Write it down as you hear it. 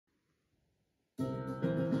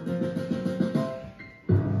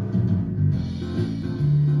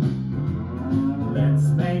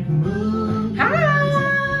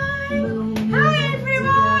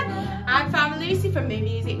Maggie from Moo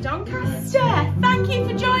Music Doncaster. Thank you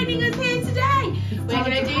for joining us here today. We're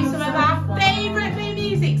going to do some of our favourite Moo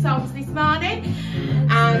Music songs this morning,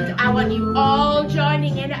 and I want you all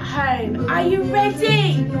joining in at home. Are you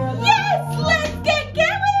ready? Yes, let's get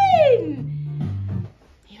going.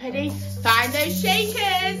 You ready? Find those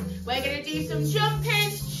shakers. We're going to do some jumping,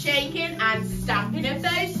 shaking and stamping of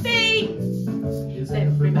those feet. Is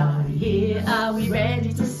everybody here? Are we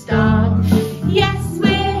ready to start? Yes,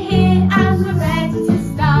 we're here and we're ready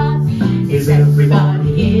to start. Is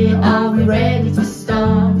everybody here? Are we ready to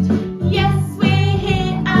start? Yes, we're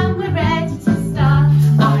here and we're ready to start.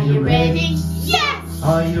 Are you ready? Yes!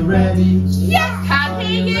 Are you ready? Yes! Can't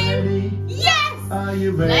hear you? Ready? Yes! Are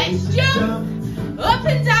you ready? Let's jump! Up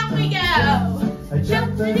and down we go! A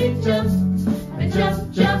jump and a jump. A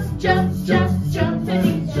jump, jump, jump, jump, jump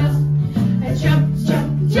and a jump. A jump,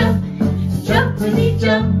 jump, jump, jump and a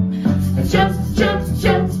jump. A jump, jump,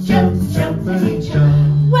 jump, jump, jump and a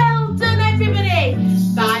jump. Well done, everybody.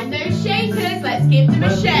 Find those shakers. Let's give them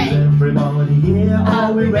a shake. Everybody here,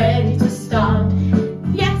 Are we ready to start?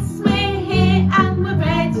 Yes, we're here and we're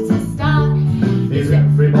ready to start. Is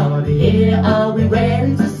everybody here? Are we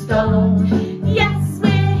ready to start? Yes,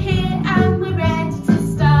 we're here and we're ready to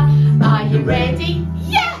start. Are you ready?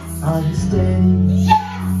 Yes! Are you steady?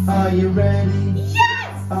 Yes! Are you ready?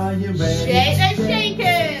 Yes! Are you ready? Shake those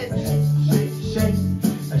shakers! Shake, shake,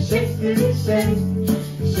 a shake it, shake.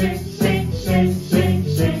 Shake, shake, shake, shake,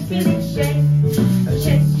 shake it, shake. A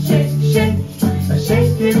shake, shake, shake, a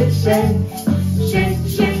shake it, shake. Shake,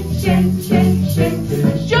 shake, shake, shake, shake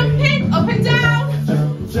it. Jumping up and down!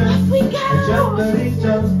 Jump, jump, Off we a jump go! and a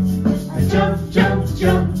jump. A jump, jump,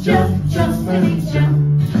 jump, jump, jump and a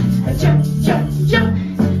jump. A jump, jump,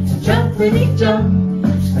 jump, a jump and a jump.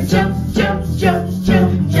 A jump, jump, jump,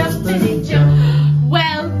 jump, jump and a jump.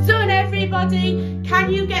 Well done, everybody.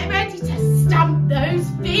 Can you get ready to stamp those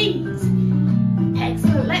feet?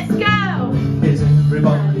 Excellent, let's go. Is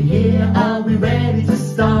everybody here? Are we ready to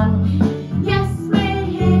start? Yes, we're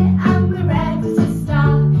here and we're ready to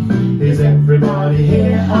start. Is everybody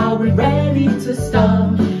here? Are we ready to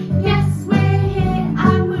start? Yes, we're here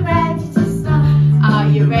and we're ready to start. Are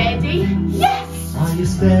you ready? Yes. Are you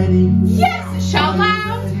steady? Yes. Shout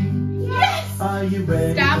loud. Yes. Are you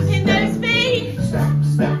ready? Stamping those feet. Stamp,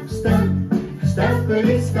 stamp, stamp.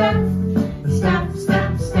 Stampity stamp. Stamp,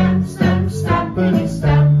 stamp, stamp, stamp, stampity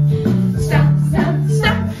stamp. Stamp, stamp,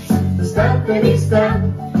 stamp. Stampity stamp.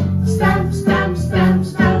 Stamp, stamp, stamp,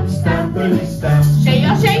 stamp, stampity stamp. Shake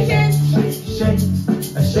your shakers. Shake, shake,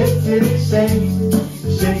 a shake it, shake.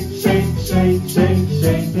 Shake, shake, shake, shake,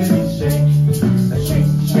 shake it, shake. A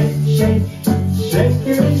shake, shake, shake, shake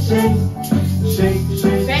it, shake. Shake,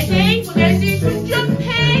 shake. Ready? We're going to do some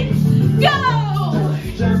jumping. Go!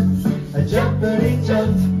 Jump, a jumpity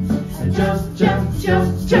jump. A jump, jump,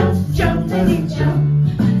 jump, jump, jumpity jump.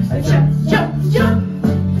 A jump, jump, jump.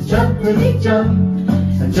 A jumpity jump.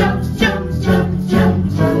 A jump, jump, jump, jump,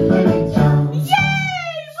 jumpity jump. Yay!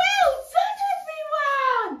 Well done,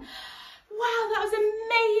 everyone! Wow, that was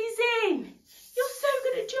amazing. You're so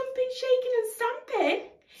good at jumping, shaking and stamping.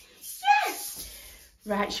 Yes!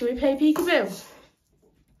 Right, shall we play peekaboo?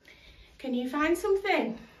 Can you find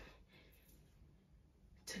something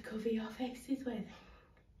to cover your faces with?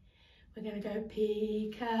 We're going to go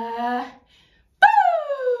peekaboo!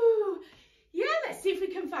 Yeah, let's see if we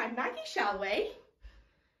can find Maggie, shall we?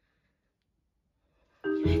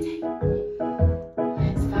 You ready?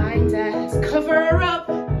 Let's find her. Let's cover her up.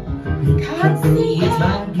 Can't see her.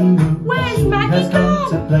 Where's Maggie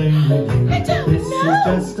gone? I don't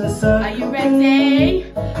know. Are you ready?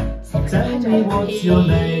 Tell me what's your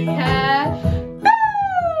name.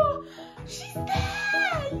 Oh, she's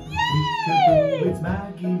there! Yay! It's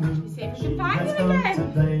Maggie Moo. See if we can find Has her come again. to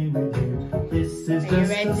play with you. This is Are you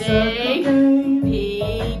just a ready? circle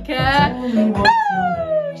game. Tell me what's your Oh,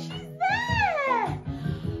 name. she's there!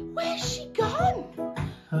 Where's she gone?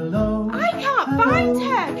 Hello. I can't find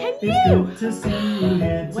her. Can It's you? good to see you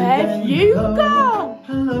here today. Where have you Hello. gone?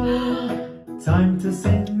 Hello. Time to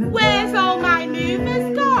sing and Where's play. all my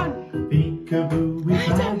movers gone? Peekaboo with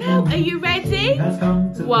I don't know. Are you ready? Has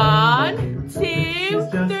come to play 1, with 2, you. This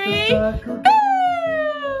is just a 3. circle game.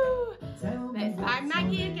 Boo! Tell me Let's what's find your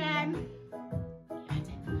Maggie name. again.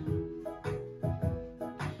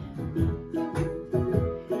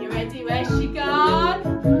 Are you ready? Where's she gone?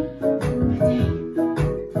 Ready?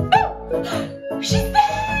 Oh! She's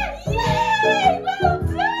there! Yay! Well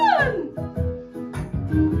done!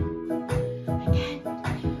 Again.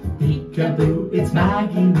 Peekaboo, it's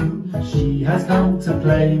Maggie Moo. She has come to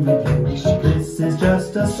play with you. This is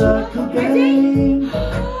just a circle game.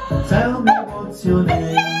 Tell me what's your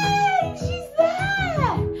name. Yay! She's there!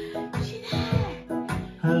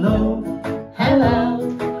 hello,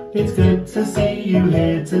 hello. It's good to see you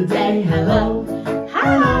here today. Hello,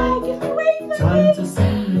 Hi, give me a wave. time to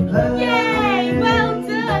sing and play. Yay, well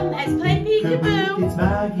done. Let's play peekaboo. It's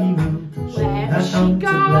Maggie Moo. Where has she come to play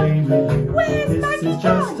gone? with you. Where's This Maggie is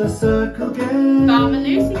just gone? a circle game. Farmer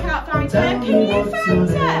Lucy can't find her. Tell Can me you what's your find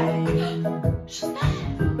her? name. She's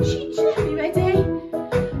there. She's there. Are you ready?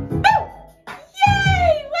 Boom!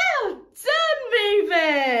 Yay! Well done,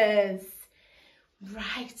 movers.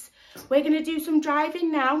 Right, we're going to do some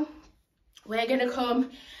driving now. We're going to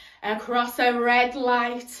come across a red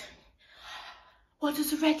light. What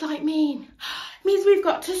does a red light mean? It means we've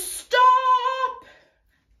got to stop.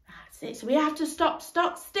 That's it. So we have to stop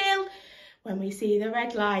still when we see the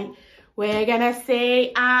red light. We're going to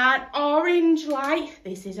see an orange light.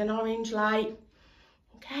 This is an orange light.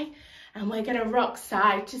 Okay. And we're going to rock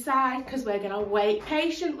side to side because we're going to wait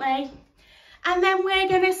patiently. And then we're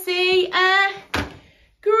going to see a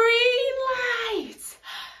green light.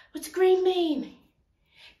 What's green mean?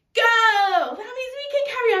 Go! That means we can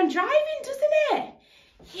carry on driving, doesn't it?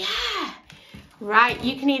 Yeah. Right,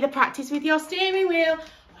 you can either practice with your steering wheel,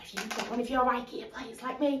 or if you've got one of your IKEA plates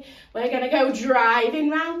like me, we're going to go driving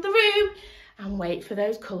round the room and wait for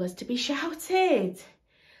those colours to be shouted.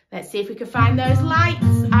 Let's see if we can find those lights.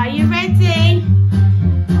 Are you ready?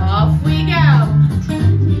 Off we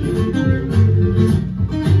go.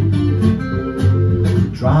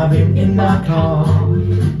 Driving in my car,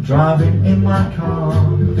 driving in my car,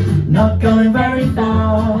 not going very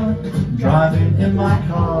far. Driving in my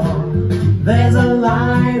car, there's a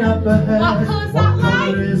light up ahead. What colour's that light?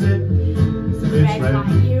 What colour is it? It's Red light.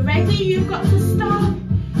 Are you ready? You've got to stop.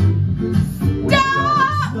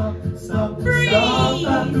 Stop! Stop Breathe.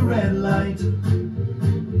 at the red light.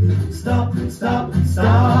 Stop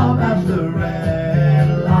at the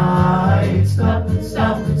red light.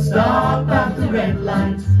 Stop at the red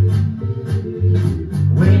light.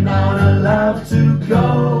 We're not allowed to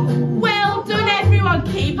go. Well done, everyone.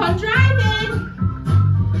 Keep on driving.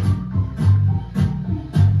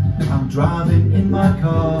 I'm driving in my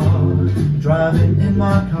car,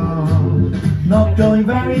 not going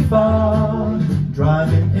very far.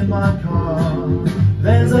 Driving in my car,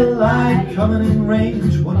 there's a light coming in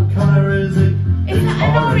range. What colour is it? Is that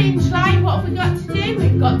an orange light? What have we got to do?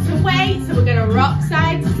 We've got to wait, so we're going to rock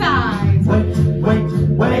side to side.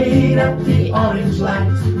 Wait at the orange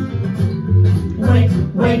light.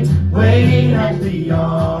 Wait at the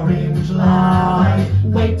orange light.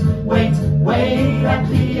 Wait at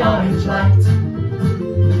the orange light.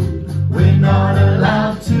 We're not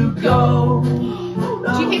allowed to go.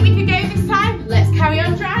 Do you think we can go this time? Let's carry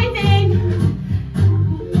on driving.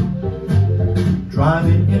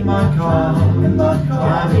 Driving in my car,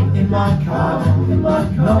 driving in my car,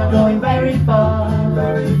 not going very far.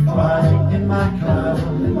 Driving in my car,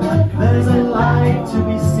 there's a light to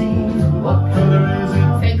be seen. What colour is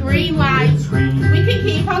it? It's a green light. It's green. We can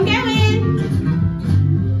keep on going.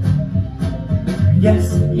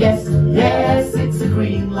 Yes, it's a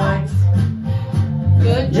green light.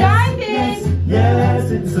 Good driving.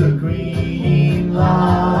 Yes, it's a green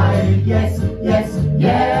light. Yes,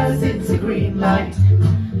 it's a green light.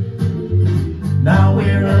 Now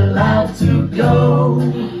we're allowed to go.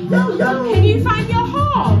 Can you find your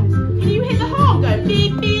horn? Can you hit the horn? Go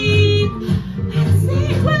beep beep. That's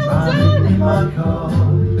it. Well Driving in done. my car,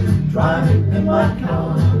 driving in my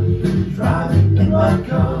car, driving in my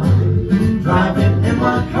car, driving in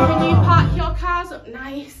my car. Can you park your cars up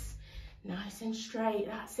nice and straight?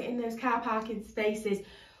 That's it, in those car parking spaces.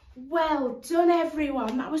 Well done,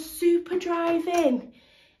 everyone. That was super driving.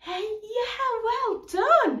 Hey, yeah, well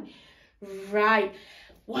done. Right,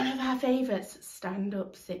 one of our favourites. Stand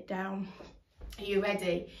up, sit down. Are you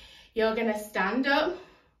ready? You're going to stand up,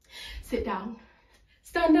 sit down,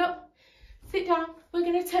 stand up, sit down. We're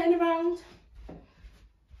going to turn around.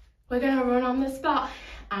 We're going to run on the spot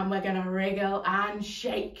and we're going to wriggle and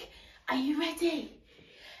shake. Are you ready?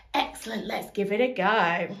 Excellent, let's give it a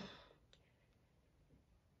go.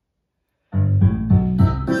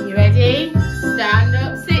 You ready? Stand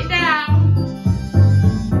up, sit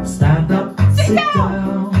down. Stand up, sit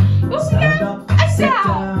down. Stand up, sit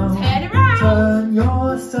down. Turn around. Turn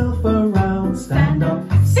yourself around. Stand up,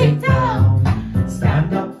 sit down.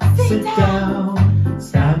 Stand up, sit down.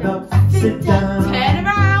 Stand up, sit down. Turn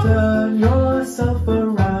around. Turn yourself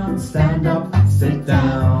around. Stand up, sit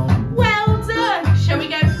down. Well done. Shall we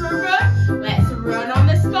go for a run? Let's run on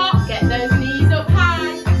the spot. Get those knees up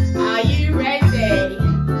high. Are you ready?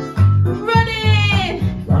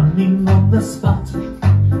 Running. Running on the spot.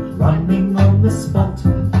 Running on the spot.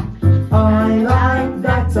 I like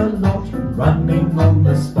that a lot. Running on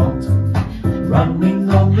the spot. running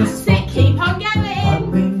on the spot. Keep on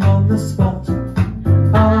going. Running on the spot.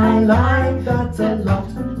 I like that a lot.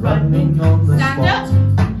 Running on the Stand spot.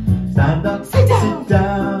 up. Stand up. Sit down. Sit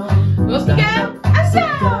down. Up you Stand go. up, And sit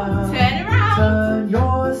down. down. Turn around. Turn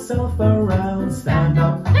yourself around. Stand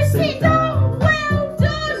up. And Sit sit down. Well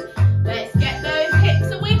done. Let's get those hips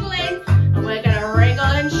a wiggling, and we're going to wriggle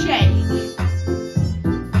and shake.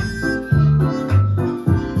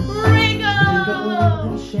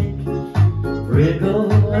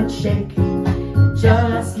 Wriggle and shake,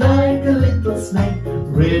 just like a little snake.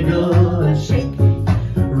 Wriggle and shake,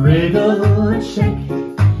 wriggle and shake,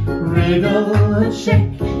 wriggle and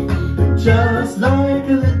shake, just like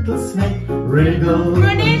a little snake. Wriggle and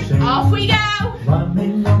Running, shake. off we go.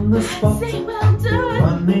 Running on the spot, Say well done.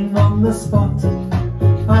 running on the spot.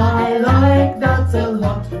 I like that a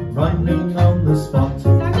lot. Running on the spot.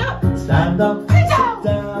 Stand up. Stand up, Sit down. sit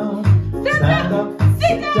down. Stand Stand up. up, Sit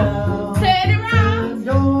sit down. down. Turn around. Turn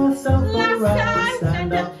yourself Last around. time.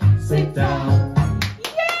 Stand up, sit Sit down.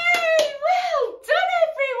 Yay! Well done,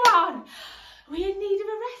 everyone. We're in need of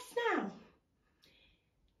a rest now.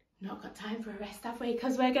 Not got time for a rest, have we?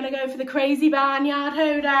 Because we're going to go for the crazy barnyard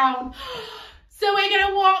hoedown. So we're going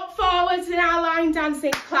to walk forwards in our line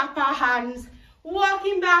dancing, clap our hands.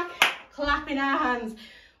 Walking back, clapping our hands.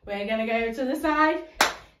 We're going to go to the side,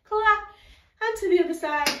 clap, and to the other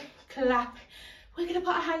side, clap. We're going to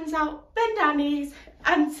put our hands out, bend our knees,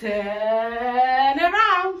 and turn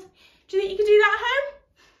around. Do you think you could do that at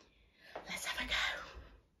home? Let's have a go.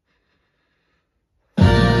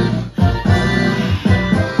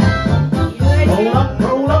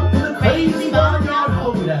 Roll up to the crazy barnyard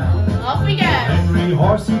hoedown. Off we go. Henry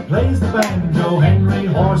Horsey plays the banjo. Henry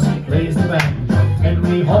Horsey plays the banjo.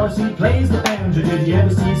 Henry Horsey plays the banjo. Did you ever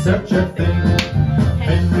see such a thing?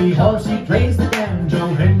 Henry Horsey plays the banjo.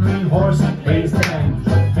 Henry Horsey plays the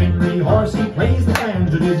banjo. Henry Horsey plays the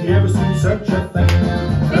banjo. Did you ever see such a thing?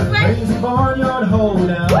 That crazy barnyard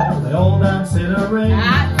hoedown. They all dance in a ring.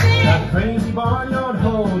 That's it. That crazy barnyard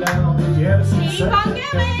hoedown. Did you ever see Keep such on a thing?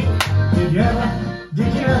 going. Did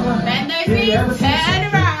you ever? Bend those knees,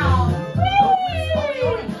 turn around.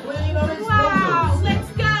 Wow, let's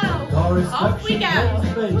go. Off we go.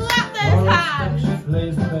 Clap those hands. She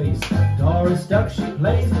plays the bass. Doris Duck, she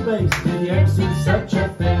plays the bass. Did you ever see such a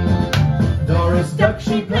thing? Doris Duck,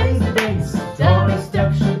 she plays the bass. Doris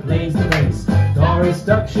Duck, she plays the bass. Doris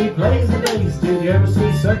Duck, she plays the bass. Did you ever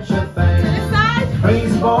see such a To thing? the side.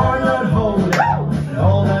 Crazy barnyard hoedown. They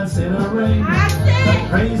all dance in a ring. That's it.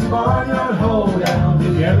 Crazy barnyard hoedown.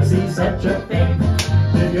 Did you ever see such a thing?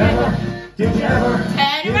 Did you ever? Did you ever? Turn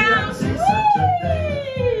Did you around. ever see such a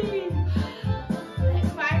thing? Let's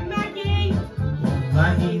find Maggie.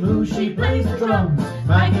 Maggie Moo, she plays the drums.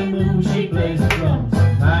 Maggie Moo, she plays the drums.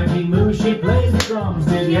 Maggie Moo, she plays the drums.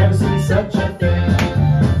 Did you ever see such a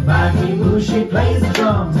thing? Maggie Moo, she plays the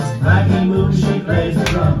drums. Maggie Moo, she plays the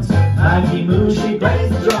drums. Maggie Moo, she plays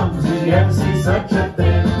the drums. Did you ever see such a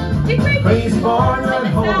thing? Crazy barnyard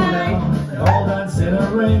hoedown. They all dance in a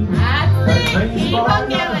ring. That's it. Crazy Keep on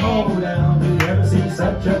barnyard going. hoedown. Did you ever see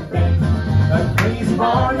such a thing? That crazy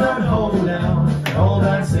barnyard hoedown. They all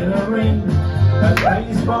dance in a ring. That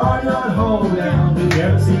crazy barnyard hoedown. Did you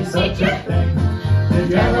ever see such a thing? Did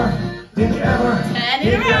you ever? Did you ever? Turn it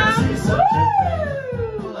Did you ever around. see such a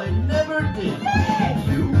thing? Well, I never did. Thank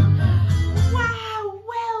you. Wow,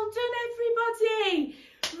 well done, everybody.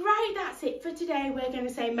 Right, that's it for today. We're going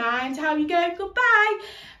to say mind how you go, goodbye.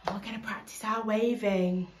 And we're going to practice our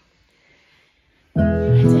waving.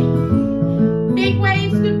 Ready? Big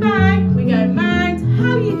waves, goodbye. We go mind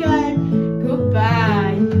how you go,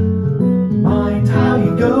 goodbye. Mind how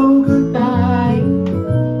you go, goodbye.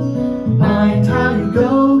 Mind how you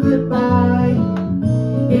go, goodbye.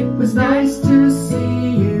 It was nice to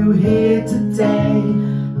see you here today.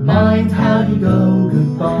 Mind how you go,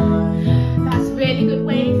 goodbye. That's really good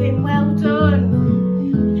waving, well done.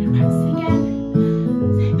 We're going to practice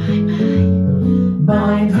again. Say bye-bye.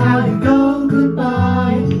 Mind how you go,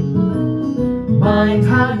 goodbye. Mind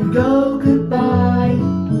how you go, goodbye.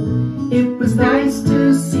 It was nice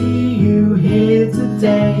to see you here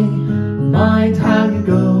today. Mind how you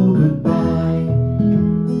go, goodbye.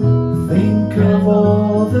 Think of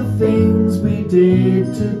all the things we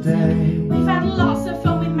did today. We've had lots of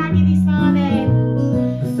fun with Maggie this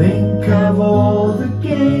morning. Think of all the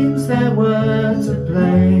games there were to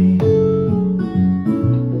play.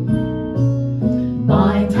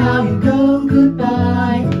 Mind how you go,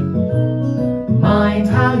 goodbye. Mind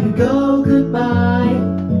how you go, goodbye.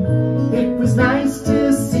 It was nice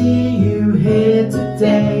to see you here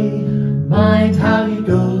today. Mind how you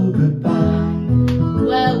go, goodbye.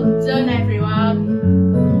 Well done, everyone.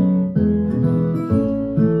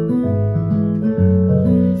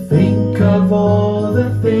 the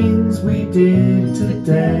things we did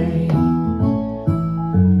today.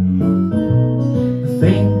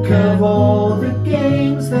 Think of all the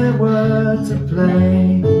games there were to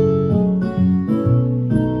play.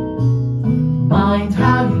 Mind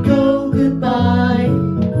how you go goodbye.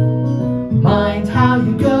 Mind how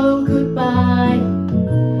you go goodbye.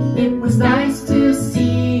 It was nice to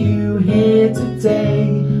see you here today.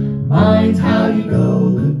 Mind how you go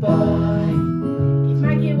goodbye. Give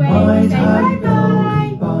Maggie a wave and Mind say how you bye go bye.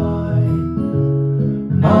 goodbye.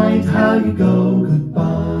 Mind how you go goodbye.